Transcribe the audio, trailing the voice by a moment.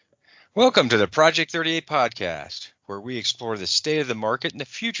Welcome to the Project 38 podcast, where we explore the state of the market and the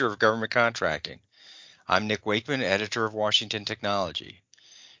future of government contracting. I'm Nick Wakeman, editor of Washington Technology.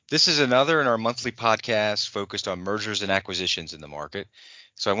 This is another in our monthly podcast focused on mergers and acquisitions in the market,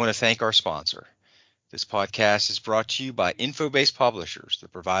 so I want to thank our sponsor. This podcast is brought to you by Infobase Publishers, the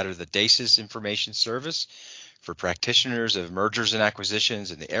provider of the DASIS information service for practitioners of mergers and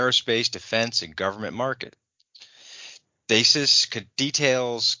acquisitions in the aerospace, defense, and government market. DASIS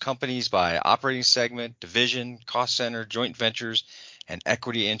details companies by operating segment, division, cost center, joint ventures, and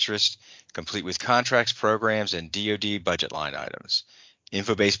equity interest, complete with contracts, programs, and DoD budget line items.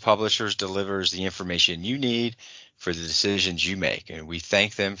 Infobase Publishers delivers the information you need for the decisions you make, and we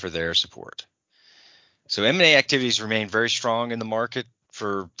thank them for their support. So M&A activities remain very strong in the market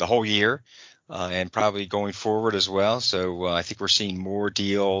for the whole year and probably going forward as well. So I think we're seeing more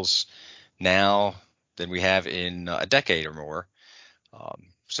deals now than we have in a decade or more.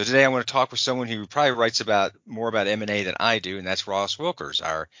 So today I want to talk with someone who probably writes more about M&A than I do, and that's Ross Wilkers,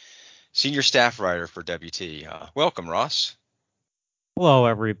 our senior staff writer for WT. Welcome, Ross. Hello,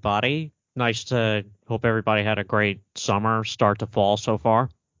 everybody. Hope everybody had a great summer, start to fall so far.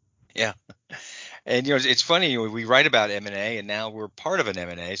 Yeah. And, it's funny, we write about M&A and now we're part of an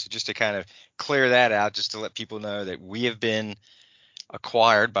M&A. So just to kind of clear that out, just to let people know that we have been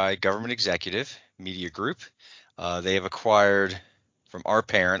acquired by Government Executive Media Group. They have acquired from our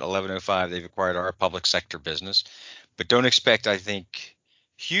parent, 1105, they've acquired our public sector business. But don't expect, I think,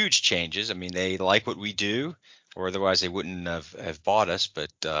 huge changes. I mean, they like what we do, or otherwise they wouldn't have bought us.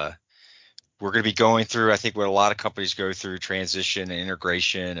 But we're going to be going through, I think, what a lot of companies go through, transition and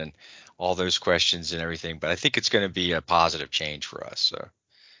integration and all those questions and everything. But I think it's going to be a positive change for us. So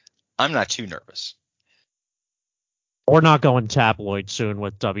I'm not too nervous. We're not going tabloid soon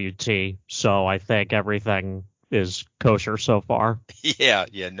with WT, so I think everything is kosher so far. Yeah,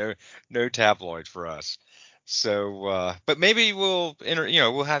 no tabloid for us. So, but maybe we'll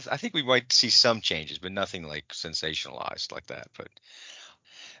have. I think we might see some changes, but nothing like sensationalized like that. But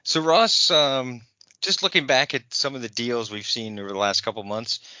so Ross, just looking back at some of the deals we've seen over the last couple of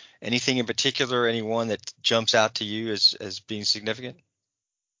months, anything in particular, anyone that jumps out to you as being significant?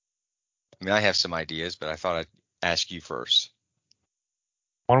 I mean, I have some ideas, but I thought I'd ask you first.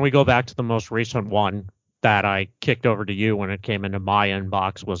 Why don't we go back to the most recent one that I kicked over to you when it came into my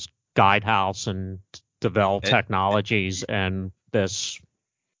inbox was Guidehouse and Devel And, Technologies and this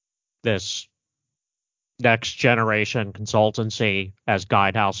next generation consultancy, as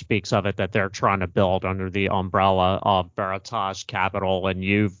Guidehouse speaks of it, that they're trying to build under the umbrella of Veritas Capital. And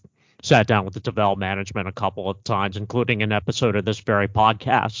you've sat down with the Devel management a couple of times, including an episode of this very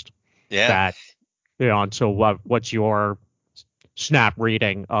podcast. yeah, That and so what's your snap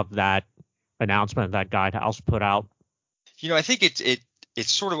reading of that announcement that Guidehouse put out? I think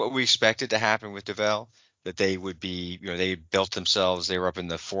it's sort of what we expected to happen with Devel, that they would be, they built themselves, they were up in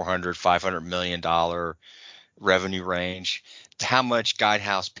the 400, $500 million revenue range. How much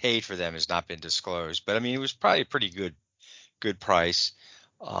Guidehouse paid for them has not been disclosed, but I mean, it was probably a pretty good price.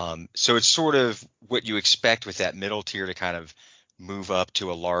 So it's sort of what you expect with that middle tier to kind of move up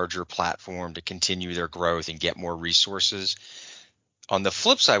to a larger platform to continue their growth and get more resources. On the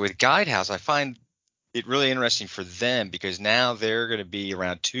flip side with Guidehouse, I find it really interesting for them because now they're going to be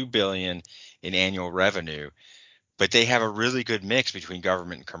around 2 billion in annual revenue, but they have a really good mix between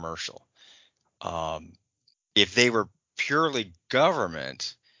government and commercial. If they were purely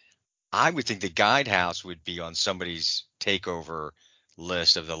government, I would think the Guidehouse would be on somebody's takeover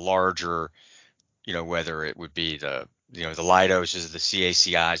list of the larger, whether it would be the Leidoses, the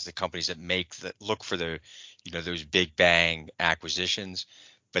CACIs, the companies that look for those big bang acquisitions.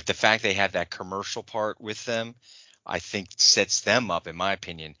 But the fact they have that commercial part with them, I think sets them up, in my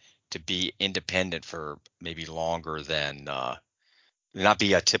opinion, to be independent for maybe longer than not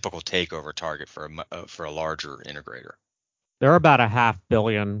be a typical takeover target for a larger integrator. They're about $500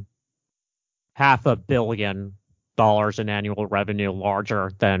 million in annual revenue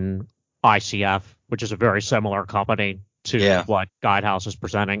larger than ICF, which is a very similar company to Yeah. what Guidehouse is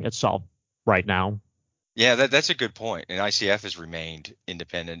presenting itself right now. Yeah, that's a good point. And ICF has remained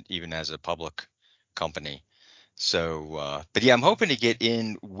independent even as a public company. So, but yeah, I'm hoping to get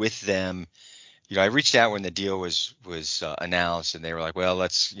in with them. I reached out when the deal was announced, and they were like, "Well,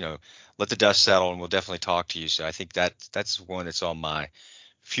 let's let the dust settle, and we'll definitely talk to you." So I think that's one that's on my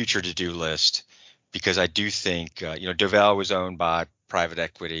future to do list because I do think Devel was owned by private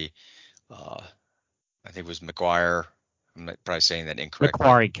equity. I think it was Macquarie. I'm probably saying that incorrectly.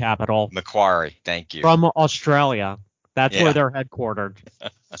 Macquarie Capital Macquarie, thank you. from Australia. That's where Yeah, they're headquartered.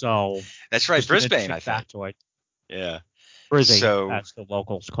 So that's right, just an Brisbane, interesting I think. factoid. Yeah. Brizzy, So as the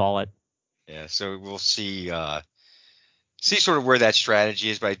locals call it. Yeah, so we'll see sort of where that strategy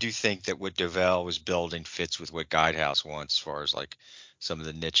is, but I do think that what Dovell was building fits with what Guidehouse wants as far as like some of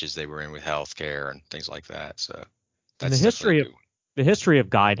the niches they were in with healthcare and things like that. So And the that's definitely history a of good one. the history of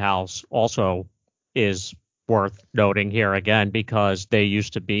Guidehouse also is worth noting here again because they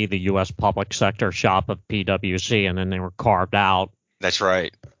used to be the U.S. public sector shop of PwC, and then they were carved out That's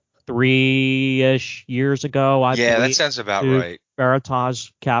right. 3-ish years ago, I Yeah, that believe, sounds about to right.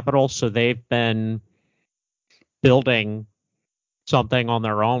 Veritas Capital. So they've been building something on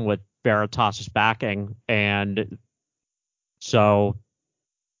their own with Veritas's backing, and so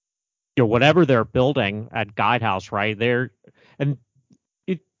whatever they're building at Guidehouse, right? And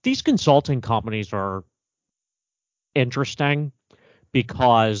these consulting companies are interesting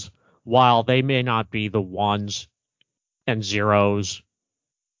because while they may not be the ones and zeros,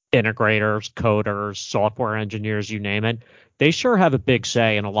 integrators, coders, software engineers, you name it, they sure have a big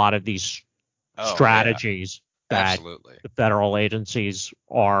say in a lot of these Oh yeah, strategies that absolutely. the federal agencies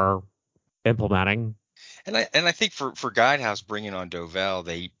are implementing. And I think for Guidehouse bringing on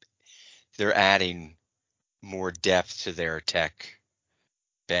Dovell, they're adding more depth to their tech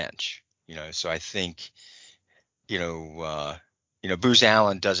bench. So I think you know Booz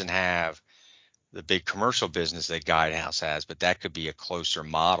Allen doesn't have the big commercial business that Guidehouse has, but that could be a closer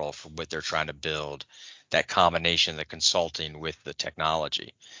model for what they're trying to build, that combination of the consulting with the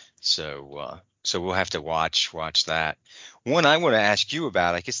technology. So we'll have to watch that. One I want to ask you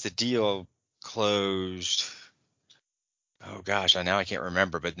about, I guess the deal closed. Oh gosh, now I can't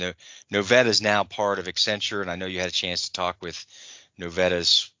remember, but Novetta is now part of Accenture, and I know you had a chance to talk with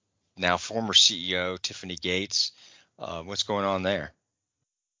Novetta's now former CEO, Tiffany Gates. What's going on there?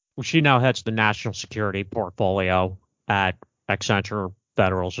 She now heads the national security portfolio at Accenture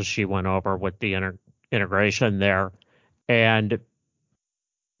Federal, so she went over with the integration there. And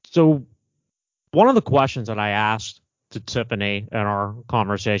so one of the questions that I asked to Tiffany in our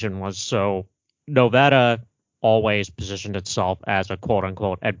conversation was, so Novetta always positioned itself as a quote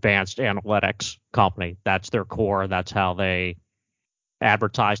unquote advanced analytics company. That's their core. That's how they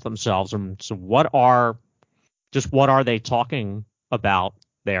advertise themselves. And so what are they talking about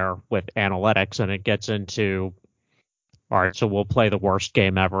there with analytics? And it gets into, all right, so we'll play the worst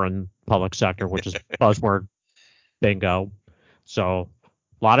game ever in public sector, which is buzzword bingo. So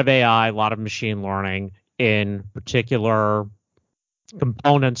a lot of AI, a lot of machine learning in particular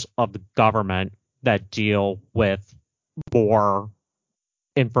components of the government that deal with more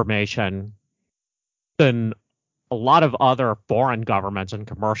information than a lot of other foreign governments and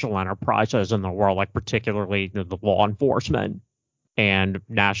commercial enterprises in the world, like particularly the law enforcement and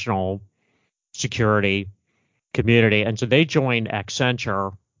national security community. And so they joined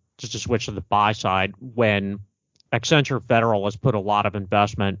Accenture, just to switch to the buy side, when Accenture Federal has put a lot of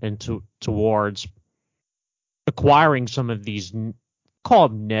investment into towards acquiring some of these call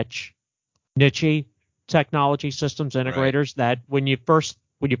them niche technology systems Right. integrators that when you first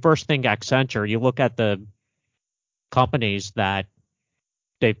think Accenture, you look at the companies that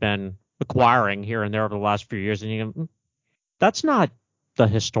they've been acquiring here and there over the last few years, and you go, that's not the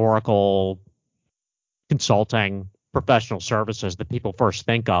historical consulting professional services that people first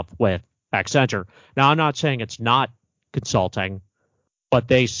think of with Accenture. Now, I'm not saying it's not consulting, but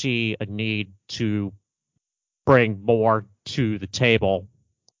they see a need to bring more to the table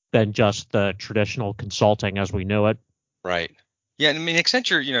than just the traditional consulting as we knew it. Right. Yeah, I mean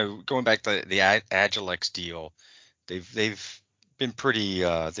Accenture, going back to the Agilex deal, they've been pretty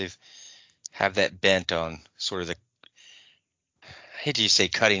they've have that bent on sort of the I hate to say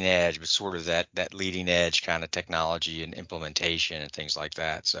cutting edge, but sort of that leading edge kind of technology and implementation and things like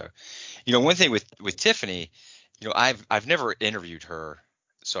that. So, one thing with Tiffany, I've never interviewed her,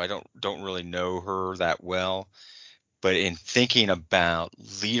 so I don't really know her that well. But in thinking about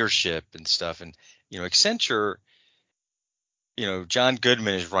leadership and stuff, and Accenture, John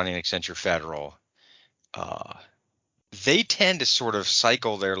Goodman is running Accenture Federal. Uh, they tend to sort of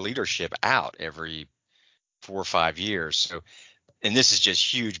cycle their leadership out every 4 or 5 years. So, and this is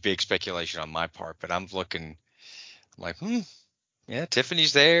just huge, big speculation on my part, but I'm like, yeah,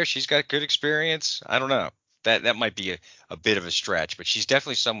 Tiffany's there. She's got good experience. I don't know. That might be a bit of a stretch, but she's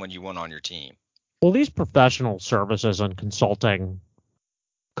definitely someone you want on your team. Well, these professional services and consulting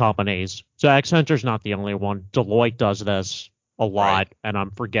companies, so Accenture's not the only one. Deloitte does this a Right. lot, and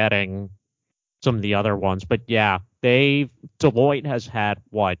I'm forgetting some of the other ones. But yeah, Deloitte has had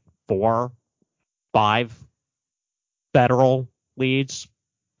what, 4, 5 federal leads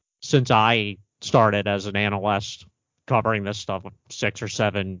since I started as an analyst covering this stuff 6 or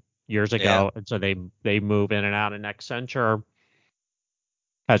 7 years Yeah. ago. And so they move in and out. And Accenture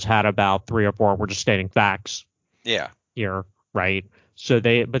has had about 3 or 4. We're just stating facts Yeah. here, right? So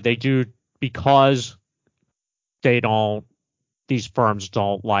they do, because these firms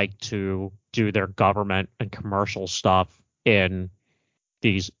don't like to do their government and commercial stuff in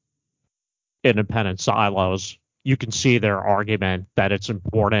these independent silos. You can see their argument that it's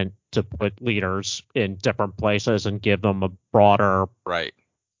important to put leaders in different places and give them a broader Right.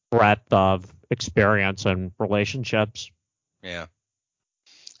 breadth of experience and relationships. Yeah.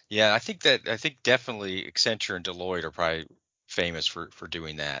 Yeah, I think definitely Accenture and Deloitte are probably famous for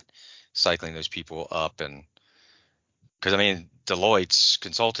doing that, cycling those people up. And because I mean Deloitte's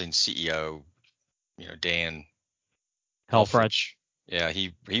consulting CEO, Dan Helfrich. Helfrich, yeah,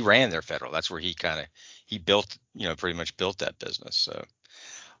 he ran their federal. That's where he built, pretty much built that business. So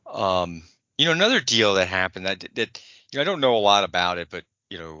another deal that happened that I don't know a lot about it, but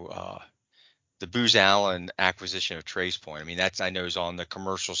the Booz Allen acquisition of TracePoint. I mean, I know is on the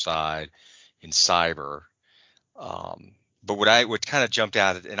commercial side in cyber. But what kind of jumped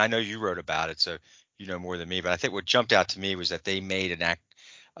out, and I know you wrote about it, so you know more than me, but I think what jumped out to me was that they made an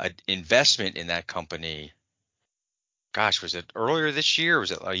investment in that company. Gosh, was it earlier this year? Or was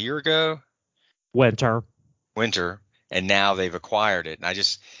it a year ago? Winter. And now they've acquired it. And I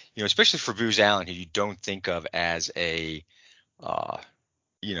just, especially for Booz Allen, who you don't think of as uh, a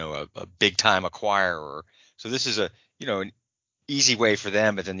big time acquirer. So this is an easy way for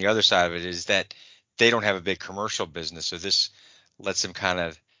them. But then the other side of it is that they don't have a big commercial business. So this lets them kind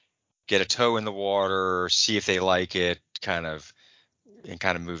of get a toe in the water, see if they like it, and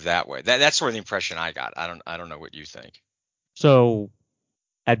kind of move that way. That's sort of the impression I got. I don't know what you think. So,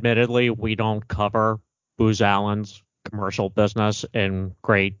 admittedly, we don't cover Booz Allen's commercial business in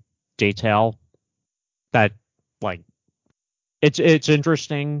great detail. That, like, it's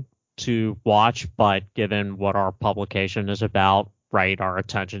interesting to watch, but given what our publication is about, right, our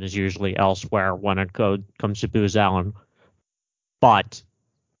attention is usually elsewhere when it comes to Booz Allen. But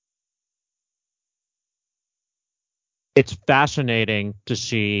it's fascinating to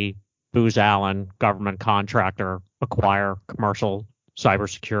see Booz Allen, government contractor, acquire commercial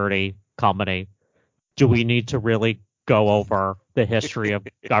cybersecurity company. Do we need to really go over the history of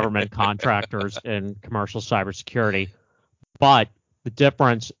government contractors in commercial cybersecurity? But the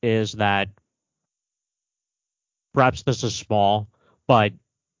difference is that perhaps this is small, but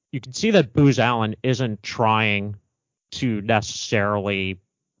you can see that Booz Allen isn't trying to necessarily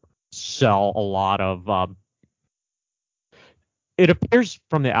sell a lot of. It appears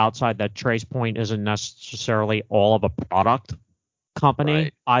from the outside that TracePoint isn't necessarily all of a product company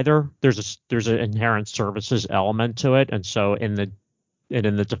Right. either. There's an inherent services element to it, and so in the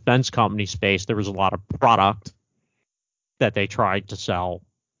defense company space, there was a lot of product that they tried to sell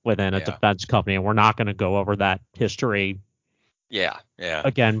within a Yeah. defense company, and we're not going to go over that history. Yeah. Yeah.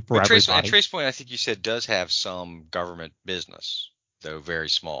 Again, for But everybody. TracePoint, I think you said, does have some government business, though very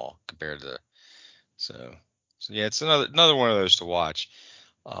small compared to. So yeah, it's another one of those to watch.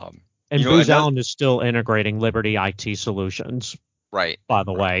 And Booz Another. Allen is still integrating Liberty IT Solutions, Right. by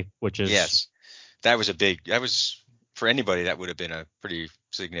the Right. way, which is Yes. That was for anybody, that would have been a pretty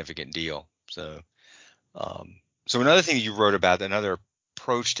significant deal. Um, so another thing you wrote about, another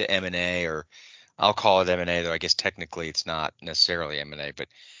approach to M&A, or I'll call it M&A, though I guess technically it's not necessarily M&A, but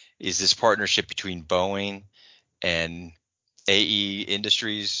is this partnership between Boeing and AE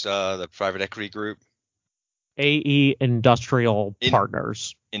Industries, the private equity group? AE Industrial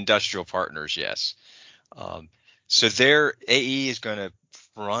Partners. Industrial Partners, yes. Um, so their AE is going to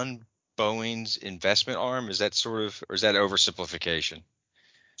run Boeing's investment arm. Is that or is that oversimplification?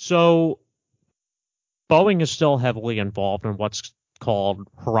 So Boeing is still heavily involved in what's called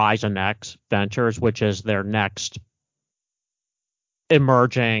Horizon X Ventures, which is their next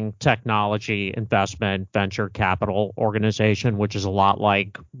emerging technology investment venture capital organization, which is a lot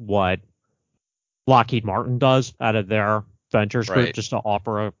like what Lockheed Martin does out of their ventures group. Right. Just to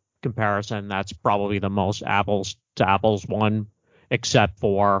offer a comparison, that's probably the most apples to apples one, except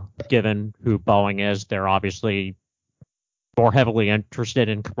for given who Boeing is, they're obviously more heavily interested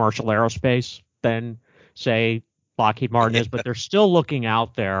in commercial aerospace than, say, Lockheed Martin is, but they're still looking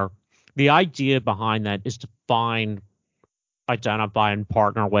out there. The idea behind that is to identify and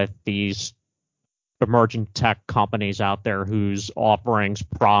partner with these emerging tech companies out there whose offerings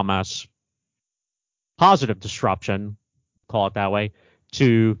promise positive disruption, call it that way,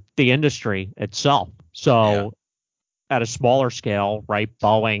 to the industry itself. So at a smaller scale, right,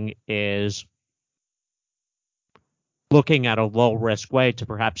 Boeing is looking at a low risk way to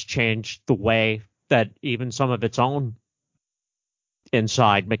perhaps change the way that even some of its own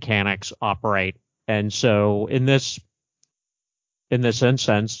inside mechanics operate. And so in this in this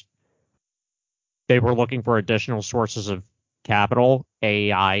instance, they were looking for additional sources of capital.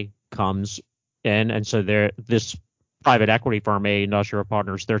 AEI comes in, and so this private equity firm, A Industrial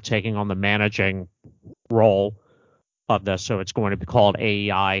Partners, they're taking on the managing role of this. So it's going to be called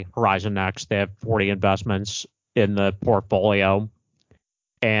AEI Horizon Next. They have 40 investments in the portfolio.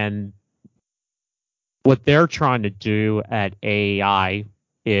 And what they're trying to do at AEI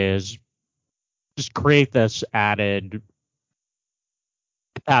is just create this added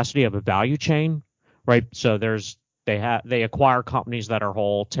capacity of a value chain, right? So they acquire companies that are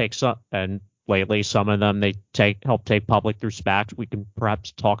whole, and lately some of them they help take public through SPACs. We can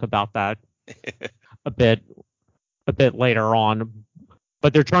perhaps talk about that a bit later on,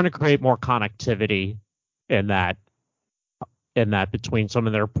 but they're trying to create more connectivity in that between some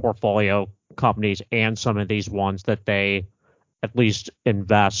of their portfolio companies and some of these ones that they at least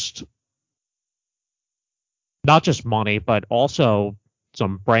invest not just money, but also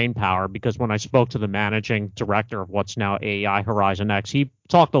some brain power. Because when I spoke to the managing director of what's now AEI Horizon X, he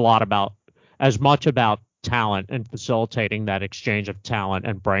talked a lot about talent and facilitating that exchange of talent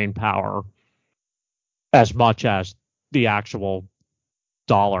and brain power as much as the actual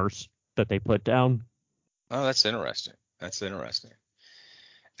dollars that they put down. Oh, that's interesting.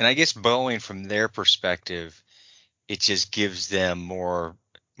 And I guess Boeing, from their perspective, it just gives them more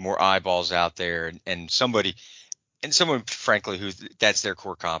eyeballs out there, and someone, frankly, who that's their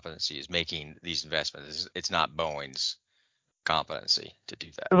core competency, is making these investments. It's not Boeing's competency to do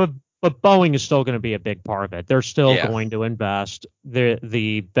that. But Boeing is still going to be a big part of it. They're still Yeah. going to invest.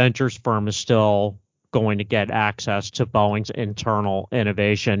 The ventures firm is still going to get access to Boeing's internal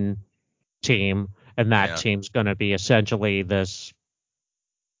innovation team, and that team's going to be essentially this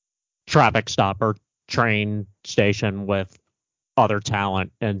traffic stop or train station with other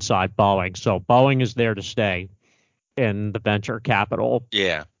talent inside Boeing. So Boeing is there to stay in the venture capital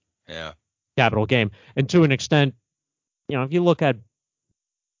capital game. And to an extent, if you look at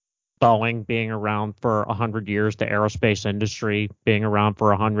Boeing being around for 100 years, the aerospace industry being around for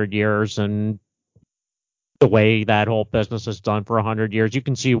 100 years, and the way that whole business is done for 100 years, you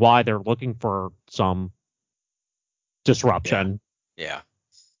can see why they're looking for some disruption. Yeah.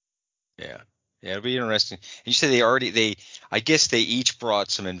 It'll be interesting. You said I guess they each brought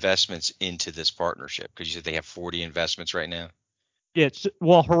some investments into this partnership, because you said they have 40 investments right now.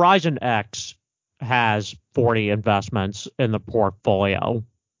 Well, Horizon X has 40 investments in the portfolio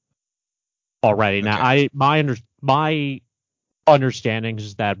already. Okay. Now, my understanding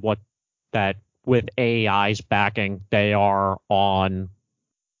is that with AI's backing, they are on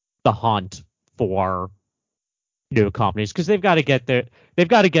the hunt for new companies, because they've got to get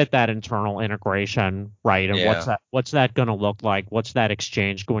that internal integration right. And what's that going to look like? What's that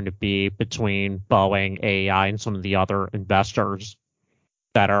exchange going to be between Boeing, AI, and some of the other investors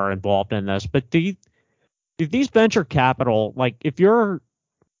that are involved in this? But do these venture capital, like, if you're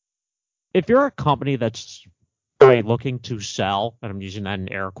a company that's looking to sell, and I'm using that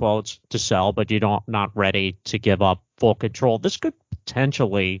in air quotes, to sell, but not ready to give up full control, this could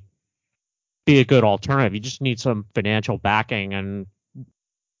potentially be a good alternative. You just need some financial backing, and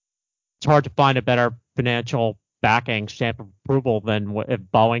it's hard to find a better financial backing stamp of approval than if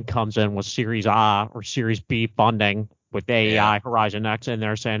Boeing comes in with Series A or Series B funding with AEI Horizon X in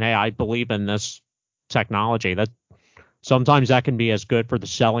there saying, hey, I believe in this technology. That sometimes that can be as good for the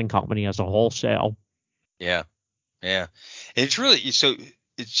selling company as a wholesale. Yeah. It's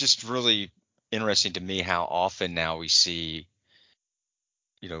just really interesting to me how often now we see,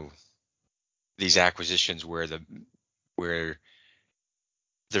 these acquisitions where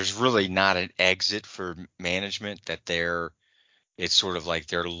there's really not an exit for management, that it's sort of like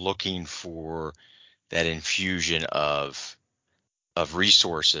they're looking for that infusion of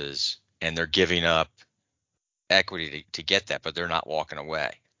resources, and they're giving up equity to get that, but they're not walking away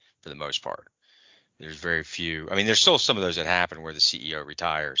for the most part. There's very few. I mean, there's still some of those that happen where the CEO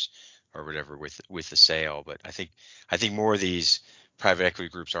retires or whatever with the sale, but I think more of these private equity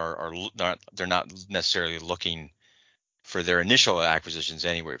groups they're not necessarily looking for their initial acquisitions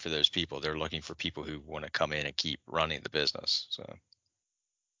anyway for those people. They're looking for people who want to come in and keep running the business. So,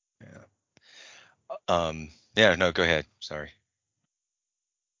 no, go ahead. Sorry.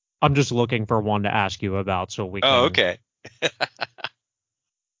 I'm just looking for one to ask you about so we can. Oh, okay.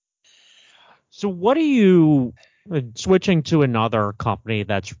 So what do you, switching to another company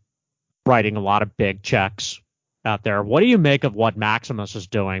that's writing a lot of big checks out there, what do you make of what Maximus is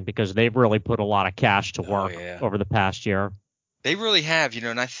doing? Because they've really put a lot of cash to work over the past year. They really have,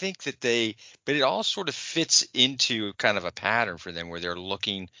 and I think that but it all sort of fits into kind of a pattern for them where they're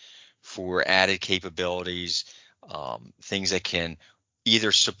looking for added capabilities things that can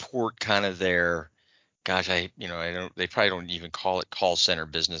either support kind of their, gosh, they probably don't even call it call center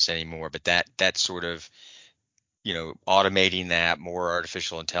business anymore, but that sort of, automating that, more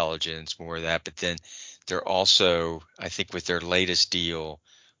artificial intelligence, more of that. But then they're also, I think with their latest deal,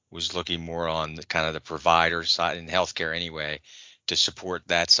 was looking more on the kind of the provider side in healthcare anyway, to support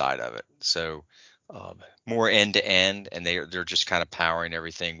that side of it. So more end to end, and they're just kind of powering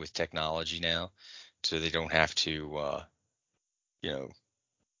everything with technology now, so they don't have to, you know.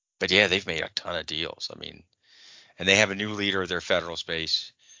 But yeah, they've made a ton of deals. I mean, and they have a new leader of their federal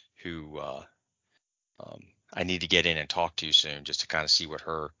space who um, I need to get in and talk to soon, just to kind of see what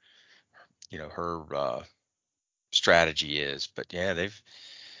her strategy is. But yeah,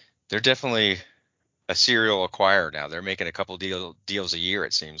 they're definitely a serial acquirer now. They're making a couple deals a year,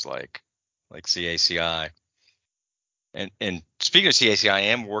 it seems like CACI. And speaking of CACI, I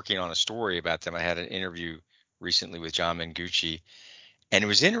am working on a story about them. I had an interview recently with John Mengucci, and it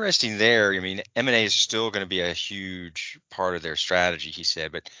was interesting there. I mean, M&A is still going to be a huge part of their strategy, he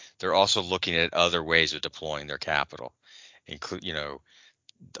said, but they're also looking at other ways of deploying their capital. Include,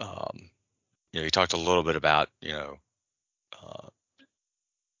 um, he talked a little bit about, uh,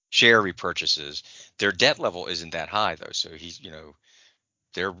 share repurchases. Their debt level isn't that high though, so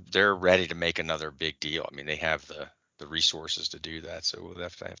they're ready to make another big deal. I mean, they have the resources to do that, so we'll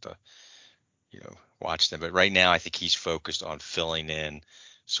have to watch them. But right now, I think he's focused on filling in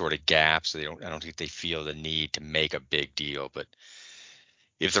sort of gaps. I don't think they feel the need to make a big deal, but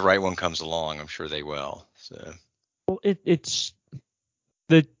if the right one comes along, I'm sure they will. So Well, it's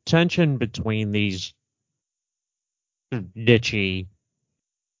the tension between these niche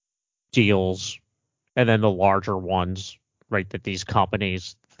deals and then the larger ones, right, that these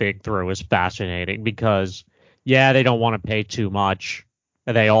companies think through is fascinating because, yeah, they don't want to pay too much.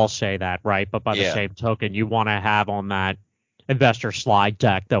 And they all say that, right? But by the yeah, same token, you want to have on that investor slide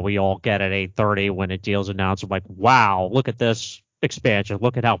deck that we all get at 8:30 when a deal's announced. I'm like, wow, look at this expansion.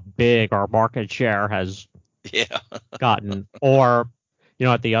 Look at how big our market share has yeah, gotten. Or,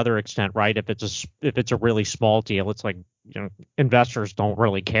 at the other extent, right? If it's a really small deal, it's like, investors don't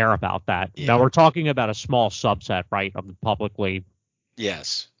really care about that. Now yeah, we're talking about a small subset, right, of the publicly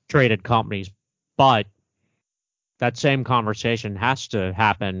yes, traded companies, but that same conversation has to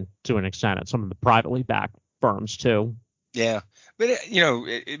happen to an extent at some of the privately backed firms too. yeah. But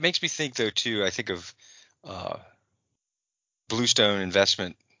it makes me think though too. I think of uh, Bluestone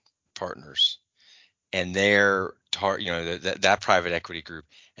Investment Partners and that private equity group,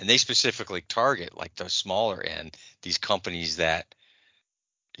 and they specifically target like the smaller end, these companies that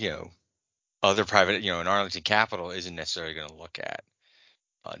you know other private, an Arlington Capital isn't necessarily going to look at.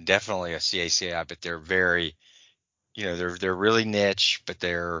 Definitely a CACI, but they're very, they're really niche, but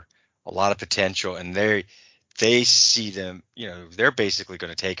they're a lot of potential, and they see them, they're basically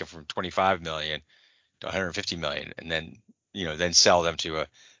going to take them from 25 million to 150 million, and then sell them to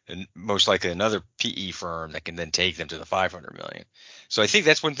and most likely another PE firm that can then take them to the 500 million. So I think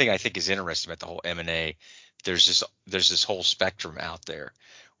that's one thing I think is interesting about the whole M&A. There's this whole spectrum out there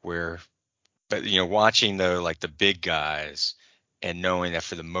where, but watching though like the big guys and knowing that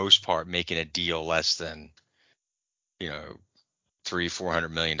for the most part making a deal less than you know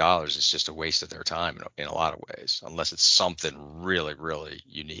 300-400 million dollars is just a waste of their time in a lot of ways, unless it's something really really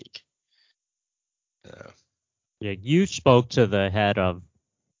unique. uh, Yeah, you spoke to the head of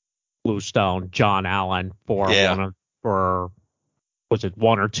Bluestone, John Allen, yeah, for was it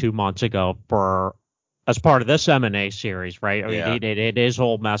 1 or 2 months ago for as part of this M&A series, right? I mean, yeah, his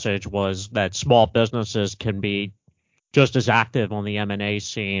whole message was that small businesses can be just as active on the M&A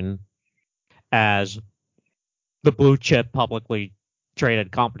scene as the blue chip publicly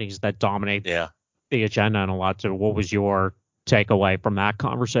traded companies that dominate yeah, the agenda and a lot. So what was your takeaway from that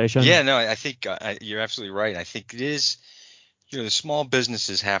conversation? yeah. No, I think you're absolutely right. I think it is, the small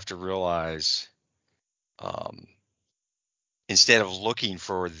businesses have to realize, um, instead of looking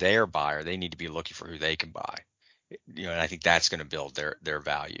for their buyer, they need to be looking for who they can buy. And I think that's going to build their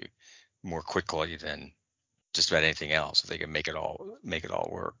value more quickly than just about anything else if they can make it all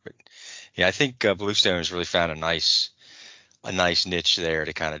work. But yeah, I think Bluestone has really found a nice niche there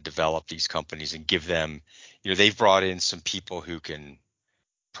to kind of develop these companies and give them, they've brought in some people who can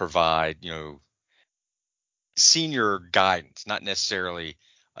provide, senior guidance, not necessarily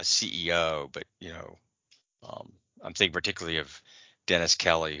a CEO, but um, I'm thinking particularly of Dennis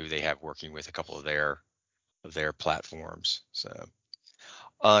Kelly, who they have working with a couple of their platforms. So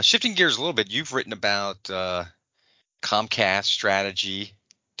shifting gears a little bit, you've written about Comcast strategy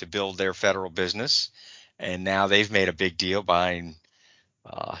to build their federal business, and now they've made a big deal buying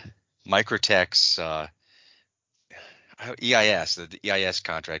uh, Microtech's EIS, the EIS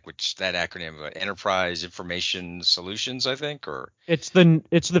contract, which that acronym, Enterprise Information Solutions, I think, or It's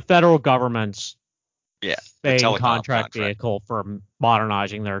the federal government's yeah, the main telecom contract contract. vehicle for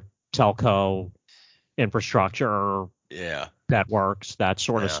modernizing their telco infrastructure, Yeah, networks, that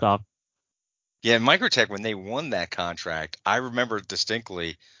sort of yeah, stuff. yeah. Microtech, when they won that contract, I remember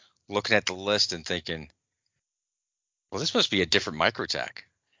distinctly looking at the list and thinking, well, this must be a different Microtech.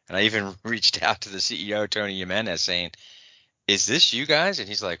 And I even reached out to the CEO, Tony Jimenez, saying, is this you guys? And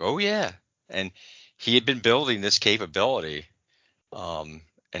he's like, oh yeah. And he had been building this capability. Um,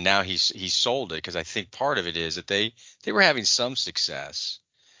 and now he's sold it because I think part of it is that they were having some success,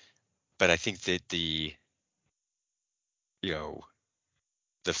 but I think that you know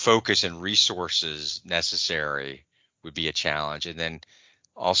the focus and resources necessary would be a challenge, and then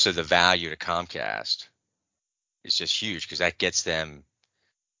also the value to Comcast is just huge because that gets them.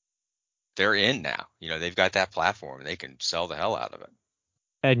 They're in now. They've got that platform. They can sell the hell out of it.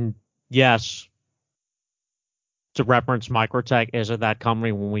 And yes, to reference Microtech, is it that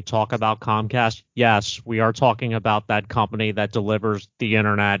company when we talk about Comcast? Yes, we are talking about that company that delivers the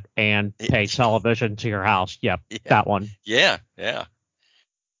internet and pay television to your house. Yep, Yeah, that one. yeah, yeah.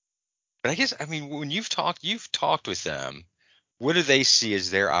 But I guess when you've talked with them, what do they see as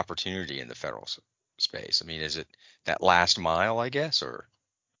their opportunity in the federal space? I mean, is it that last mile, I guess, or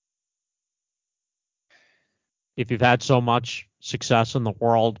If you've had so much success in the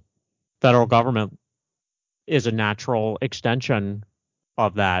world, federal government is a natural extension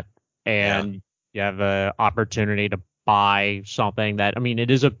of that. yeah, And you have an opportunity to buy something that, I mean, it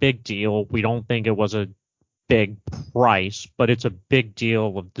is a big deal. We don't think it was a big price, but it's a big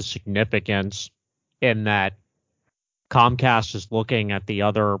deal of the significance in that Comcast is looking at the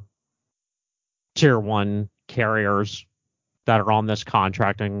other tier one carriers that are on this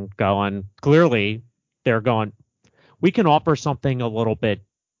contract and going, clearly, they're going, we can offer something a little bit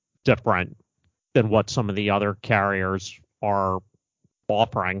different than what some of the other carriers are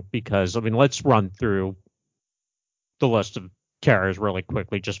offering. Because, I mean, let's run through the list of carriers really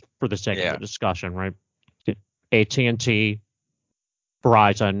quickly just for the sake of the yeah, discussion, right? AT&T,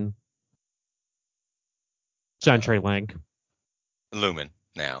 Verizon, CenturyLink, Lumen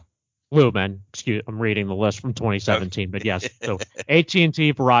now. Lumen. Excuse, I'm reading the list from 2017, but yes. Okay. So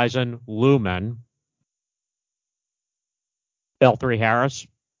AT&T, Verizon, Lumen, L3 Harris,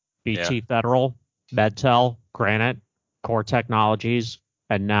 Yeah, BT Federal, MedTel, Granite, Core Technologies,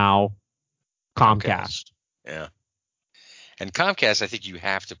 and now Comcast. Comcast. Yeah, and Comcast, I think you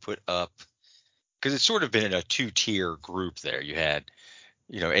have to put up because it's sort of been in a two-tier group there. You had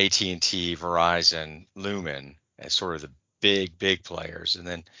AT&T, Verizon, Lumen as sort of the big players, and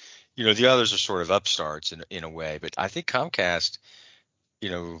then the others are sort of upstarts in a way. But I think Comcast, you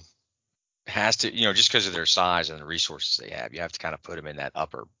know, has to, just because of their size and the resources they have, you have to kind of put them in that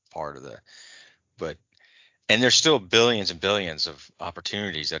upper part of the. But and there's still billions and billions of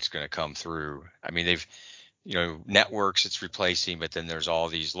opportunities that's going to come through. I mean, they've networks it's replacing, but then there's all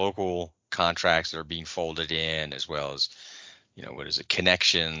these local contracts that are being folded in as well as what is it,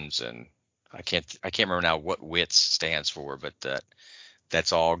 connections, and I can't remember now what WITS stands for, but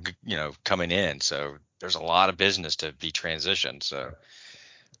that's all coming in. So there's a lot of business to be transitioned. So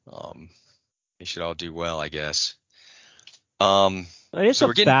um, they should all do well, I guess. It's So a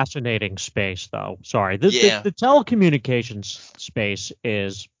we're getting fascinating space, though. Sorry. yeah, The telecommunications space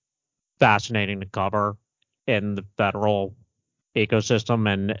is fascinating to cover in the federal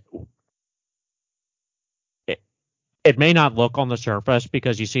ecosystem. And it, it may not look on the surface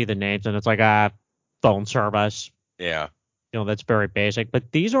because you see the names and it's like, phone service. yeah, That's very basic.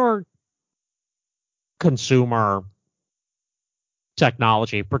 But these are consumer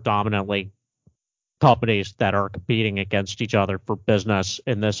technology predominantly companies that are competing against each other for business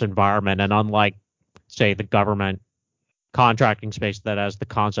in this environment. And unlike, say, the government contracting space that has the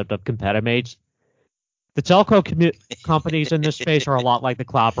concept of competitive mates, the companies in this space are a lot like the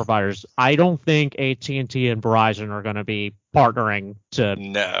cloud providers. I don't think AT&T and Verizon are going to be partnering to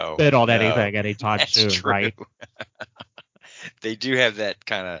no, bid on no, anything anytime that's soon, true. right? They do have that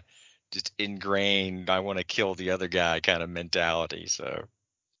kind of just ingrained, I want to kill the other guy kind of mentality. So,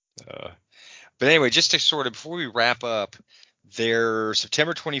 uh, but anyway, just to sort of before we wrap up, there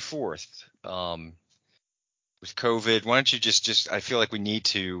September 24th, with COVID. Why don't you just I feel like we need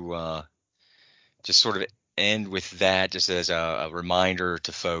to just sort of end with that just as a reminder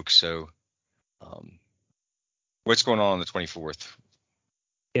to folks. So, um, what's going on the 24th?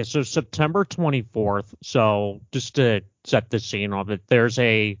 Yeah, so September 24th. So just to set the scene of it, there's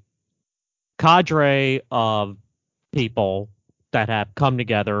a cadre of people that have come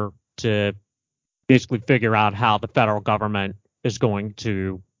together to basically figure out how the federal government is going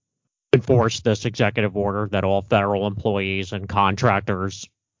to enforce this executive order that all federal employees and contractors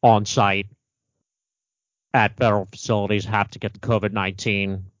on site at federal facilities have to get the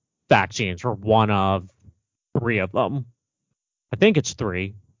COVID-19 vaccines, or one of three of them. I think it's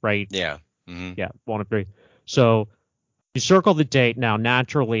three, right? Yeah. Mm-hmm. Yeah, one of three. So you circle the date. Now,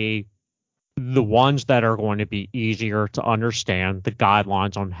 naturally, the ones that are going to be easier to understand, the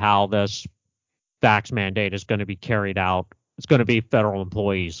guidelines on how this vax mandate is going to be carried out, it's going to be federal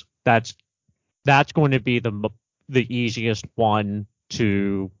employees. That's going to be the easiest one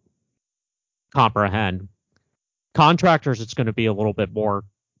to comprehend. Contractors, it's going to be a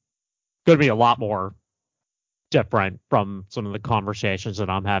lot more different from some of the conversations that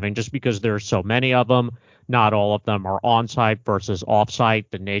I'm having, just because there's so many of them. Not all of them are on site versus off site.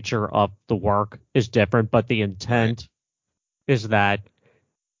 The nature of the work is different, but the intent is that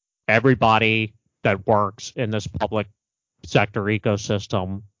everybody that works in this public sector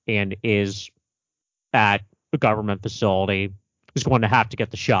ecosystem and is at a government facility is going to have to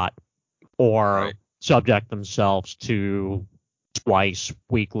get the shot, or subject themselves to twice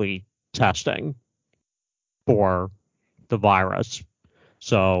weekly testing for the virus.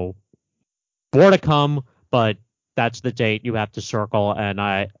 So more to come, but that's the date you have to circle. And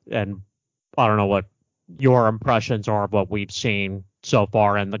I don't know what your impressions are of what we've seen so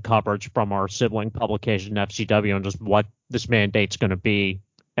far in the coverage from our sibling publication FCW, and just what this mandate's going to be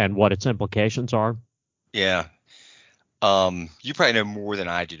and what its implications are. Yeah. You probably know more than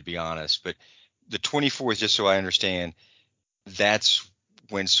I do, to be honest, but the 24th, just so I understand, that's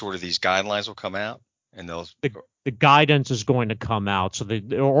when sort of these guidelines will come out, and the guidance is going to come out. So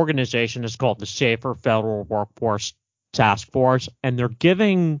the organization is called the Safer Federal Workforce Task Force, and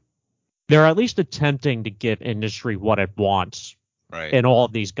they're at least attempting to give industry what it wants in all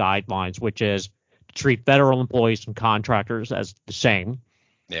of these guidelines, which is to treat federal employees and contractors as the same,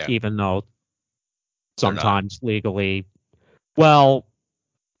 even though sometimes legally, well,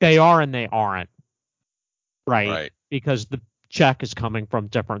 they are and they aren't, right? Because the check is coming from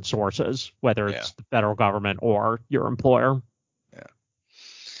different sources, whether it's the federal government or your employer. Yeah.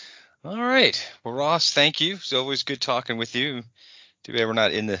 All right. Well, Ross, thank you. It's always good talking with you. Too bad we're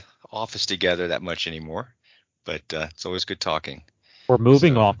not in the office together that much anymore, but it's always good talking. We're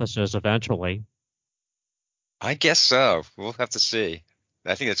moving offices eventually. I guess so. We'll have to see.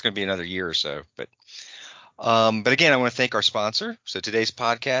 I think that's going to be another year or so. But again, I want to thank our sponsor. So today's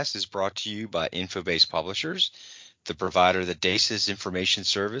podcast is brought to you by Infobase Publishers, the provider of the DASIS information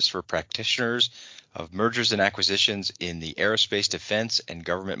service for practitioners of mergers and acquisitions in the aerospace, defense, and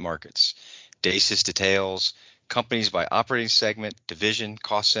government markets. DASIS details companies by operating segment, division,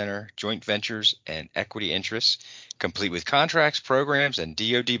 cost center, joint ventures, and equity interests, complete with contracts, programs, and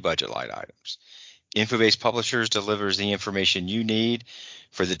DoD budget line items. Infobase Publishers delivers the information you need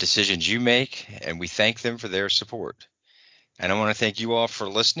for the decisions you make, and we thank them for their support. And I want to thank you all for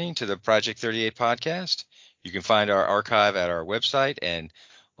listening to the Project 38 podcast. You can find our archive at our website and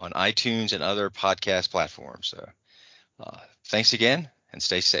on iTunes and other podcast platforms. So thanks again, and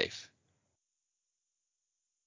stay safe.